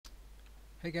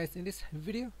Hey guys, in this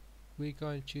video we're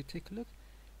going to take a look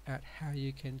at how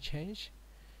you can change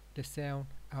the sound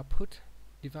output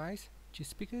device to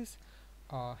speakers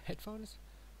or headphones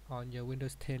on your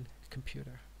Windows 10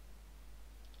 computer.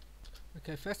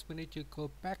 Okay, first we need to go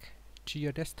back to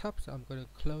your desktop, so I'm going to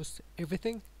close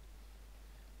everything.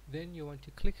 Then you want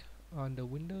to click on the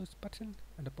Windows button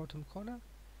at the bottom corner,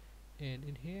 and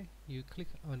in here you click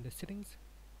on the settings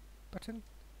button.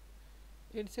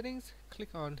 In settings,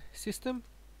 click on system,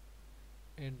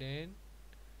 and then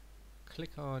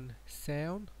click on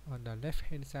sound on the left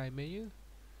hand side menu,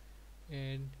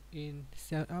 and in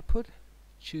sound output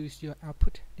choose your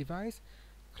output device.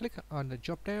 Click on the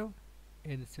drop down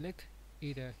and select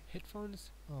either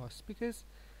headphones or speakers.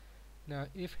 Now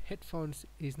if headphones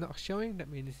is not showing, that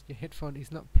means your headphone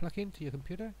is not plugged into your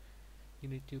computer. You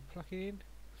need to plug it in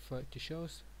for it to show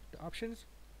the options,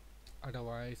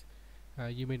 otherwise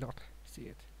you may not see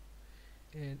it.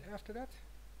 And after that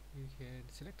you can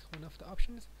select one of the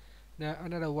options. Now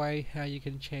another way how you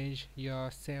can change your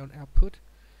sound output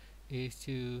is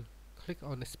to click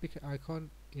on the speaker icon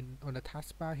on the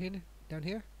taskbar here, down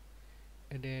here,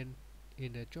 and then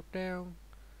in the drop down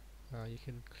you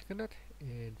can click on it,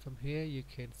 and from here you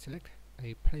can select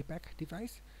a playback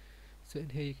device. So in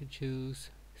here you can choose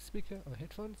speaker or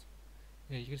headphones,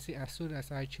 and you can see as soon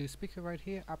as I choose speaker right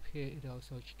here, up here it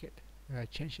also get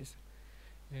changes,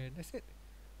 and that's it.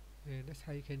 And that's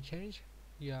how you can change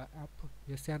your output,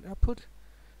 your sound output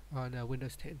on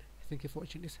Windows 10. Thank you for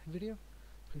watching this video.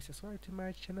 Please subscribe to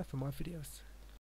my channel for more videos.